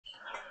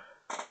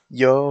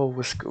Yo,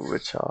 what's good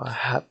with y'all?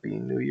 Happy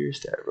New Year's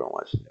to everyone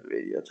watching the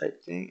video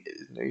type thing. It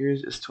is New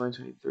Year's, it's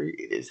 2023,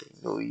 it is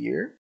a new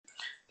year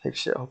type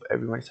shit. I hope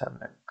everyone's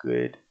having a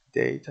good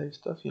day type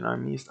stuff. You know what I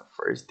mean? It's the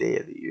first day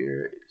of the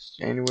year. It's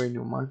January,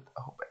 new month.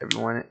 I hope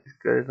everyone is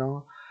good and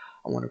all.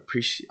 I want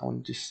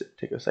to just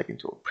take a second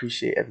to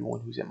appreciate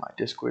everyone who's in my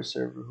Discord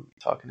server who be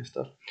talking and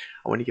stuff.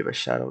 I want to give a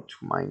shout out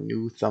to my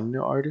new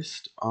thumbnail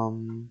artist,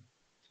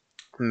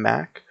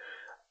 Mac.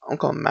 I'm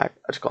calling Mac.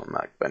 I just call him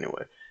Mac, but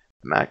anyway,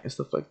 Mac and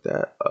stuff like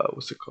that.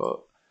 What's it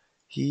called?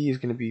 He is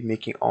gonna be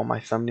making all my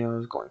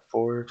thumbnails going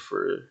forward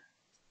for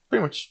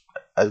pretty much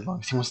as long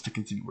as he wants to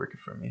continue working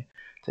for me,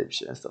 type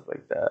shit and stuff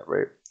like that,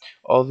 right?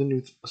 All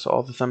the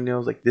all the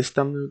thumbnails, like this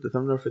thumbnail, the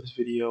thumbnail for this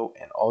video,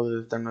 and all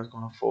the thumbnails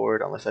going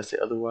forward, unless I say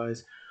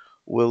otherwise,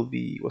 will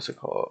be what's it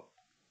called?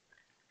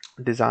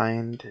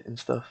 Designed and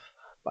stuff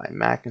by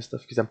Mac and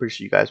stuff, because I'm pretty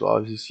sure you guys will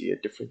obviously see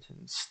a difference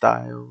in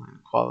style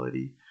and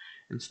quality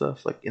and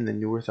stuff, like in the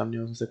newer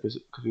thumbnails and stuff,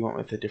 because we went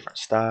with a different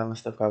style and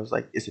stuff. I was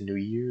like, it's a new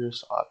year,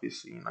 so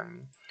obviously, you know what I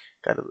mean,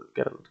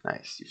 gotta look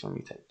nice, you feel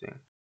me, type thing.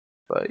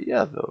 But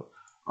yeah, though,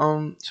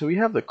 so we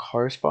have the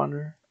car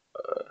spawner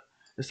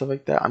and stuff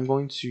like that.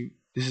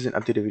 This is an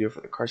updated video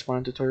for the car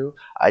spawner tutorial.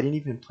 I didn't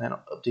even plan on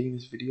updating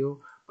this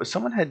video, but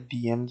someone had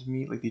DM'd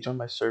me, like they joined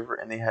my server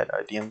and they had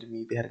DM'd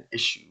me. They had an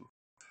issue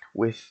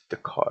with the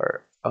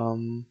car.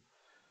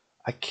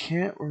 I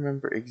can't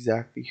remember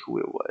exactly who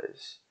it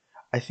was.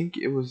 I think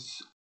it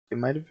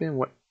might have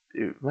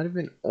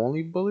been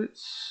only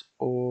bullets,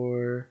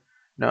 or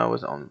no, it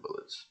wasn't only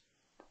bullets.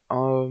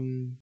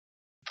 Um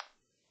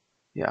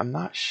yeah, I'm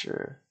not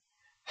sure.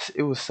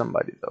 It was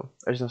somebody though.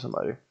 I just know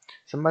somebody.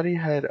 Somebody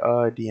had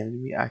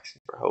DM'd me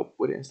asking for help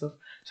with it and stuff.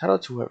 Shout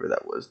out to whoever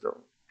that was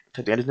though.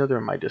 I just know they're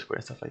in my Discord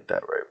and stuff like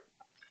that, right?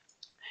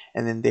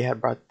 And then they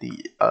had brought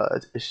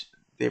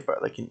they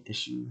brought like an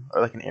issue or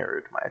like an error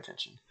to my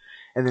attention.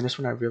 And then that's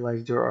when I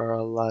realized there are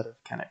a lot of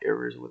kind of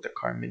errors with the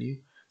car menu,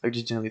 like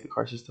just generally the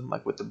car system,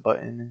 like with the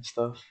button and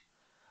stuff.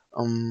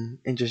 And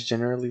just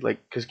generally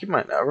like, cause keep in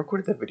mind, I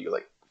recorded that video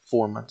like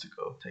 4 months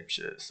ago type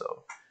shit,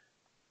 so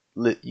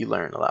you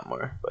learn a lot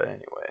more. But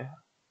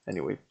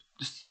anyway,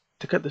 just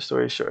to cut the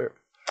story short,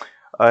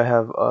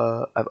 I've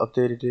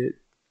updated it.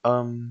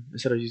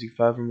 Instead of using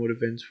 5 remote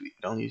events, we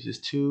only use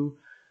 2.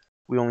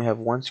 We only have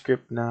 1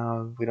 script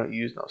now. We don't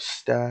use no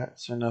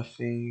stats or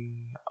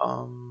nothing.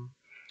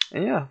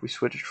 And yeah, we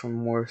switched from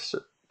more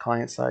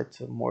client side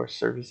to more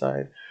server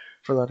side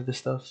for a lot of this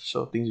stuff.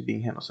 So things are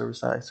being handled server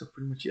side. So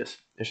pretty much yes,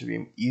 it should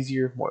be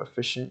easier, more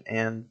efficient,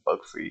 and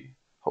bug free.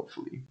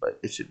 Hopefully, but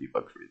it should be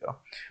bug free though.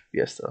 But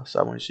yes, though.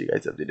 So I want to show you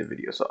guys the updated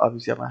video. So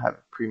obviously I'm gonna have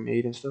it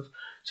pre-made and stuff.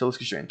 So let's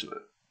get straight into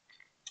it.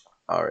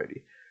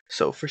 Alrighty.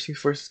 So first things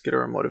first, let's get our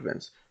remote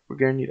events. We're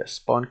gonna need a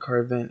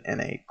SpawnCarEvent and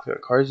a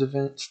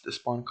ClearCarsEvent. The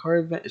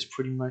SpawnCarEvent is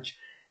pretty much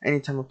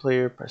anytime a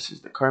player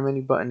presses the car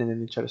menu button and then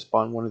they try to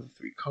spawn one of the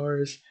 3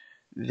 cars,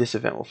 this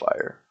event will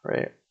fire,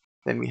 right?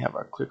 Then we have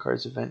our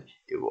ClearCarsEvent.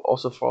 It will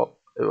also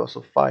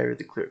fire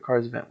the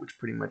ClearCarsEvent, which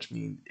pretty much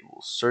means it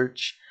will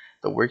search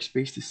the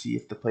workspace to see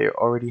if the player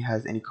already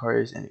has any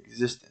cars in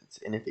existence,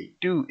 and if they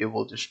do, it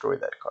will destroy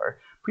that car.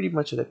 Pretty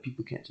much so that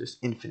people can't just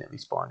infinitely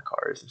spawn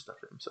cars and stuff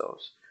for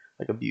themselves,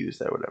 like abuse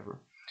that or whatever.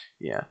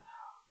 Yeah.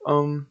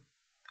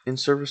 In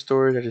server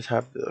storage, I just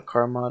have the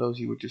car models.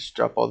 You would just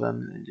drop all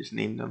them and then just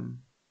name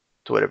them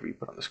to whatever you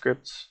put on the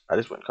scripts. I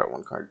just went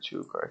car1,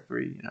 car2,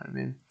 car3, you know what I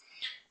mean,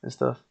 and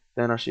stuff.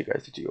 Then I'll show you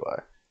guys the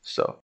GUI.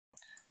 So,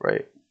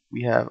 right,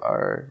 we have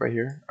our right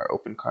here our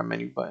open car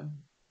menu button.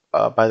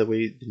 By the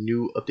way, the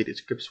new updated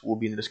scripts will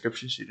be in the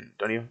description, so you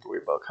don't even have to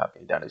worry about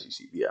copying it down as you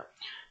see. But yeah,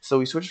 so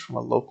we switched from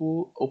a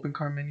local open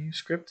car menu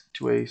script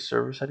to a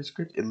server-sided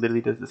script. It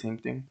literally does the same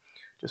thing.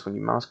 Just when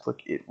you mouse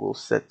click, it will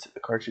set the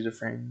car chooser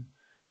frame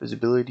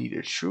visibility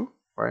to true,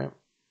 right?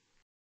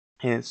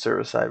 And it's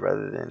server side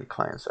rather than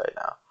client side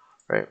now,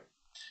 right?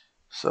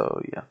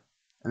 So yeah.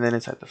 And then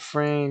inside the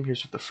frame,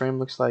 here's what the frame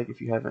looks like.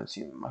 If you haven't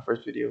seen my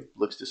first video, it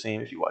looks the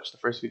same if you watch the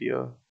first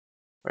video,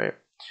 right?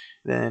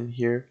 Then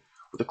here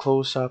with the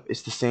close shop,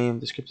 it's the same.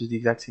 The script is the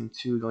exact same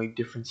too. The only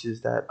difference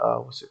is that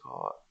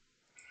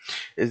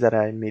is that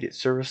I made it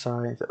server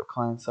side instead of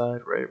client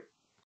side, right?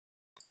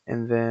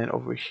 And then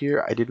over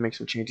here, I did make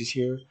some changes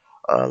here.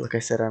 Like I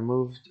said, I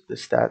moved the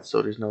stats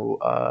so there's no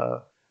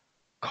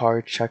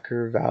car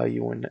checker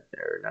value or none of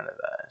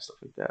that and stuff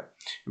like that.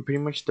 And pretty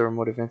much the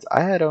remote events,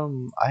 I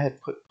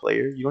had put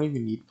player. You don't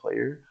even need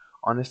player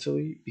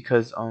honestly,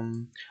 because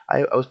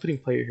I was putting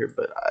player here,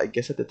 but I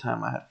guess at the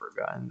time I had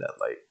forgotten that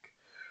like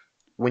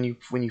when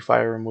you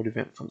fire a remote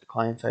event from the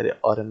client side, it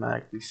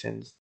automatically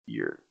sends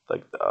your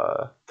like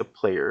the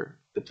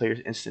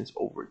player's instance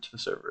over to the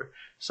server.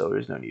 So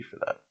there's no need for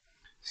that.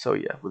 So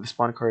yeah, with the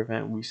spawn car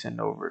event, we send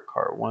over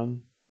car1,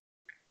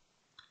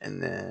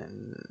 and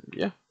then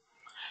yeah,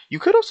 you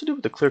could also do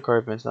with the clear car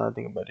events. Now that I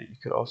think about it, you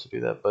could also do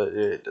that, but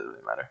it doesn't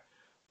really matter.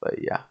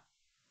 But yeah,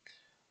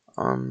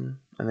 and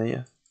then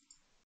yeah,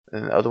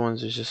 and the other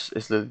ones is just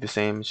it's literally the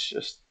same. It's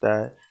just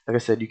that, like I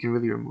said, you can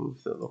really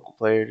remove the local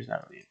player.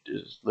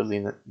 There's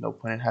literally no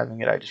point in having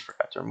it. I just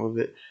forgot to remove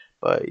it.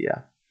 But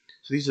yeah,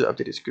 So these are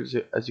updated scripts.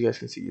 As you guys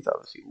can see, it's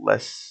obviously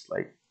less,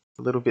 like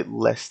a little bit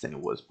less than it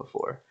was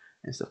before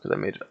and stuff, because I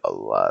made it a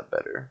lot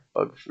better,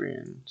 bug free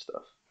and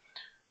stuff.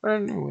 But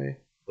anyway,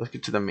 let's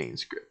get to the main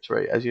script,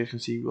 right? As you guys can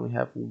see, we only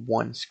have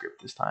one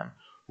script this time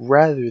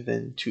rather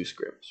than two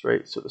scripts,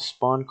 right? So the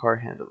spawn car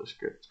handler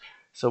script.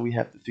 So we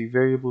have the 3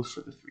 variables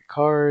for the 3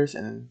 cars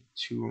and then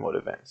 2 remote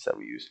events that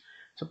we use.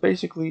 So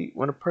basically,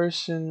 when a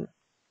person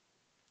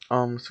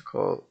what's it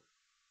called?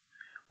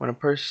 When a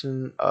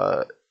person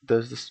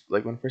does this,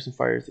 like when a person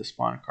fires the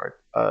spawn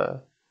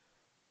car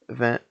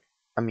event,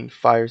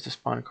 fires the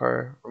spawn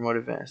car remote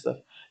event and stuff.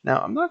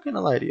 Now, I'm not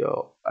gonna lie to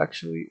y'all.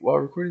 Actually, while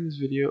recording this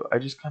video, I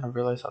just kind of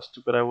realized how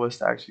stupid I was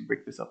to actually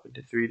break this up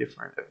into 3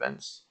 different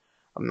events.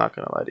 I'm not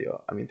gonna lie to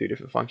y'all. 3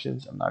 different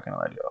functions. I'm not gonna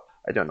lie to y'all.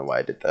 I don't know why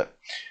I did that.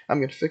 I'm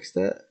gonna fix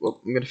that.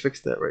 Well, I'm gonna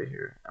fix that right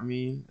here.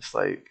 It's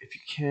like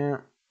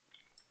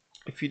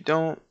if you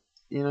don't,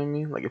 you know what I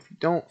mean? Like if you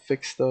don't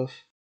fix stuff,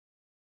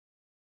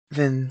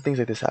 then things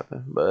like this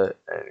happen. But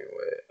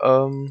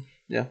anyway,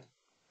 yeah,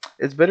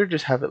 it's better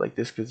just have it like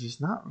this because there's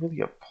not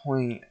really a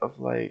point of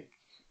like,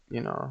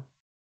 you know,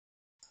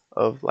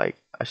 of like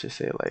I should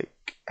say like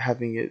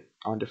having it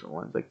on different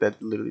ones. Like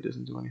that literally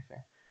doesn't do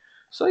anything.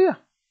 So yeah,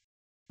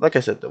 like I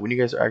said though, when you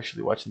guys are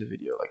actually watching the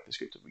video, like the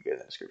script will be good in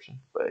the description.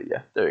 But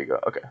yeah, there you go.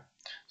 Okay,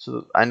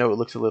 so I know it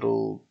looks a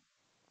little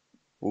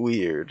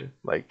weird,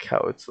 like how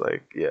it's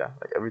like, yeah,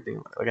 like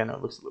everything, like I know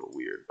it looks a little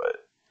weird, but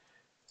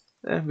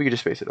we can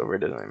just space it over. It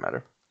doesn't really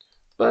matter.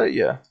 But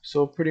yeah,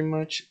 so pretty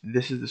much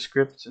this is the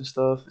script and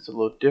stuff. It's a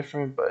little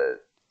different,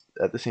 but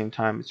at the same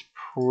time, it's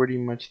pretty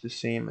much the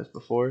same as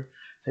before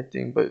type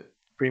thing. But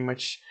pretty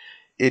much,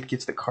 it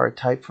gets the car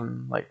type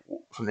from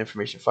the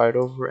information fired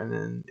over, and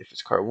then if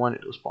it's car 1,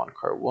 it'll spawn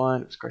car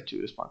 1. If it's car 2,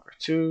 it'll spawn car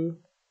 2,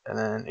 and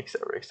then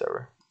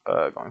etc.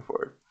 Going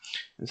forward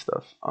and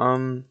stuff.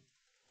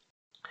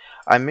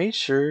 I made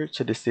sure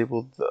to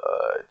disable the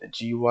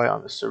GUI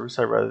on the server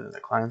side rather than the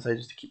client side,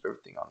 just to keep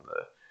everything on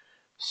the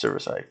server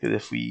side. Because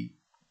if we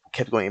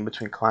kept going in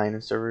between client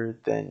and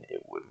server, then there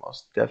would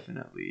most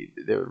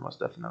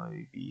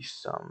definitely be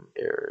some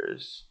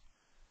errors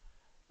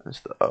and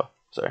stuff. Oh,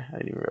 sorry, I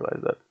didn't even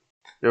realize that.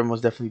 There would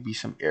most definitely be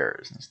some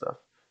errors and stuff.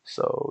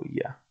 So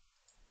yeah.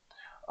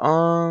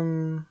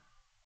 And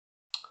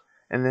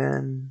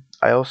then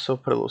I also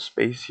put a little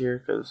space here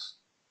because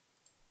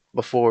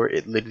before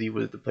it literally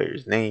was the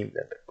player's name,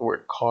 that the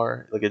word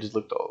car, like it just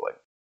looked all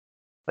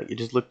like it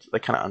just looked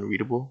like kind of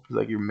unreadable because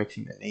like you're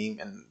mixing the name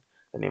and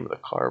the name of the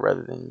car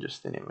rather than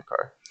just the name of the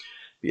car.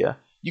 But yeah,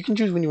 you can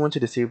choose when you want to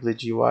disable the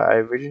GUI. I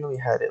originally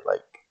had it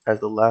like as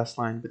the last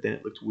line, but then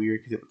it looked weird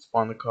because it would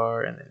spawn the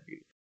car and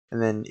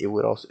then it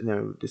would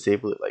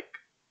disable it like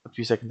a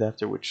few seconds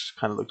after, which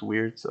kind of looked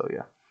weird. So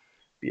yeah,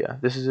 but yeah,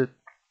 this is it.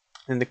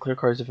 In the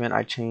ClearCarsEvent,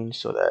 I changed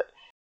so that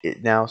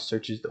it now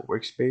searches the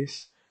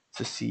workspace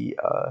to see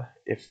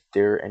if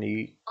there are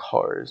any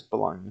cars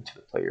belonging to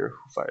the player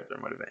who fired their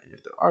remote event, and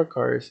if there are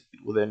cars, it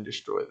will then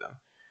destroy them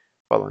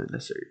following the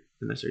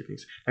necessary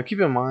things. Now keep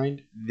in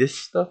mind, this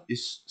stuff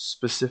is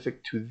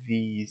specific to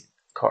these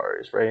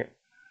cars, right?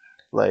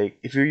 Like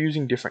if you're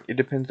using different, it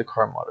depends the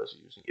car models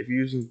you're using. If you're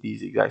using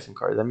these exact same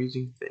cars I'm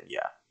using, then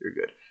yeah, you're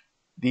good.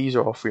 These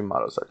are all free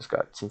models I just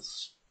got,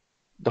 since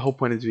the whole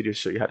point of this video is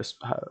to show you how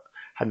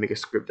to make a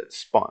script that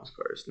spawns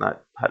cars,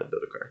 not how to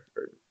build a car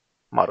or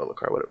model a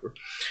car, whatever,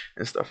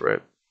 and stuff,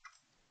 right?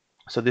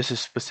 So this is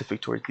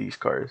specific towards these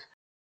cars.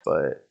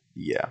 But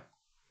yeah,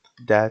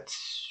 that's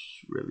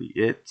really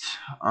it.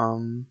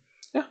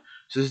 Yeah,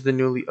 so this is the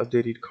newly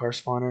updated car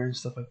spawner and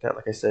stuff like that.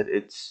 Like I said,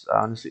 it's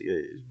honestly,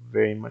 it is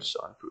very much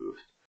so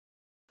improved.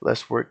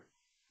 Less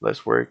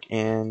work,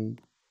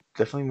 and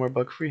definitely more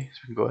bug free. So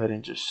we can go ahead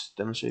and just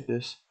demonstrate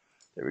this.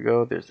 There we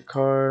go. There's the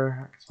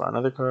car. I can spawn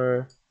another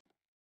car,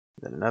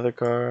 then another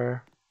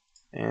car,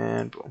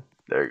 and boom.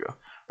 There you go.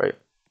 Right,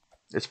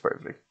 it's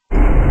perfect.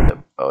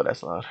 Oh,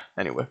 that's loud.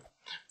 Anyway.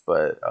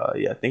 But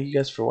yeah, thank you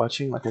guys for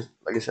watching. Like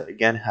I said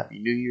again, Happy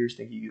New Year's.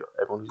 Thank you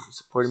everyone who's been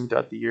supporting me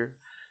throughout the year.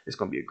 It's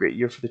gonna be a great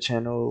year for the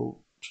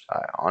channel.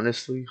 I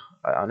honestly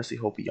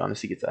hope we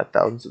honestly get to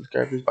 1,000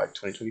 subscribers by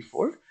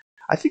 2024.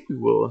 I think we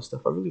will and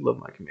stuff. I really love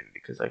my community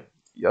because like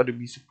y'all to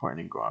be supporting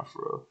and growing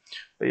for real.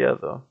 But yeah,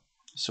 though.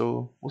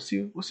 So we'll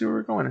see where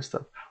we're going and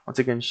stuff. Once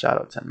again, shout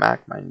out to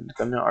Mac, my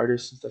thumbnail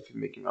artist and stuff. He's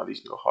making all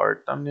these new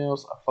hard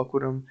thumbnails. I fuck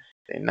with him.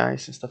 They're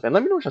nice and stuff. And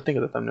let me know what y'all think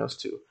of the thumbnails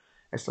too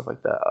and stuff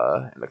like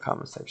that in the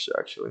comments section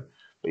actually.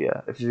 But yeah,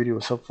 if the video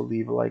was helpful,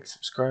 leave a like,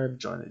 subscribe,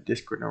 join the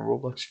Discord and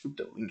Roblox group.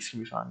 The links can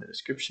be found in the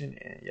description.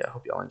 And yeah, I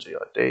hope y'all enjoy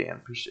y'all day and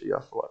appreciate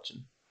y'all for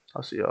watching.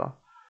 I'll see y'all